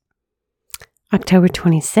October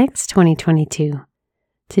 26, 2022.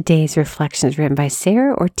 Today's reflection is written by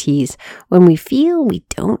Sarah Ortiz. When we feel we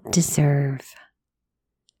don't deserve.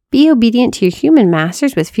 Be obedient to your human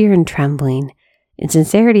masters with fear and trembling, in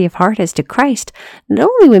sincerity of heart as to Christ, not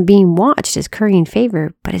only when being watched as currying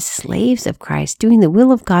favor, but as slaves of Christ, doing the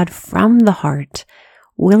will of God from the heart,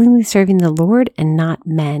 willingly serving the Lord and not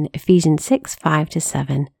men. Ephesians 6,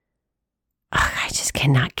 5-7. I just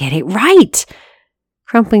cannot get it right.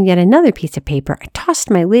 Crumpling yet another piece of paper, I tossed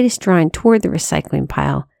my latest drawing toward the recycling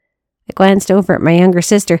pile. I glanced over at my younger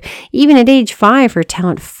sister. Even at age 5, her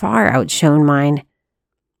talent far outshone mine.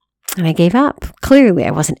 And I gave up. Clearly,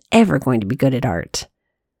 I wasn't ever going to be good at art.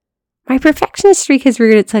 My perfectionist streak has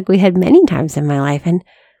reared its ugly head many times in my life, and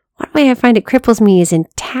one way I find it cripples me is in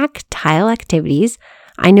tactile activities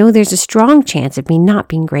I know there's a strong chance of me not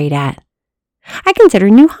being great at. I consider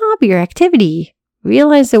a new hobby or activity,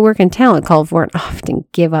 realize the work and talent called for, and often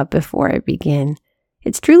give up before I begin.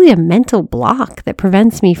 It's truly a mental block that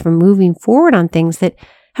prevents me from moving forward on things that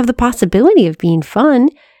have the possibility of being fun,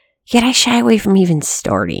 yet I shy away from even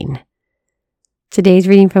starting. Today's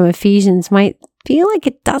reading from Ephesians might feel like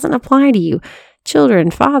it doesn't apply to you,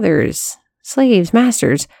 children, fathers, slaves,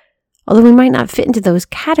 masters. Although we might not fit into those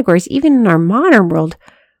categories, even in our modern world,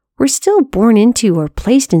 we're still born into or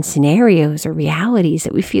placed in scenarios or realities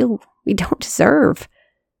that we feel we don't deserve.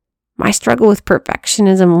 My struggle with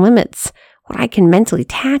perfectionism limits what I can mentally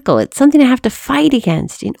tackle. It's something I have to fight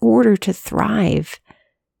against in order to thrive.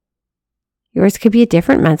 Yours could be a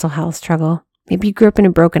different mental health struggle. Maybe you grew up in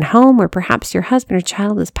a broken home, or perhaps your husband or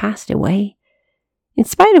child has passed away. In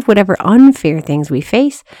spite of whatever unfair things we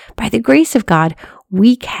face, by the grace of God,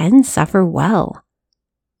 we can suffer well.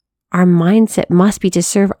 Our mindset must be to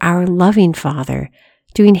serve our loving Father,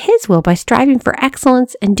 doing His will by striving for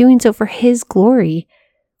excellence and doing so for His glory.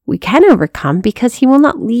 We can overcome because He will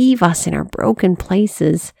not leave us in our broken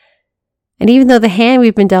places. And even though the hand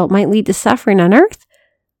we've been dealt might lead to suffering on earth,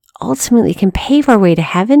 ultimately can pave our way to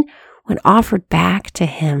heaven when offered back to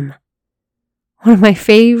Him. One of my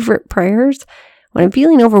favorite prayers when I'm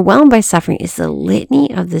feeling overwhelmed by suffering is the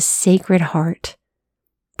Litany of the Sacred Heart.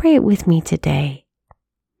 Pray it with me today.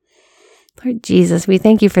 Lord Jesus, we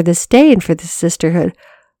thank you for this day and for this sisterhood.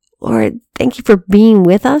 Lord, thank you for being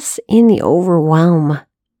with us in the overwhelm.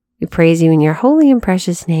 We praise you in your holy and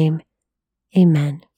precious name. Amen.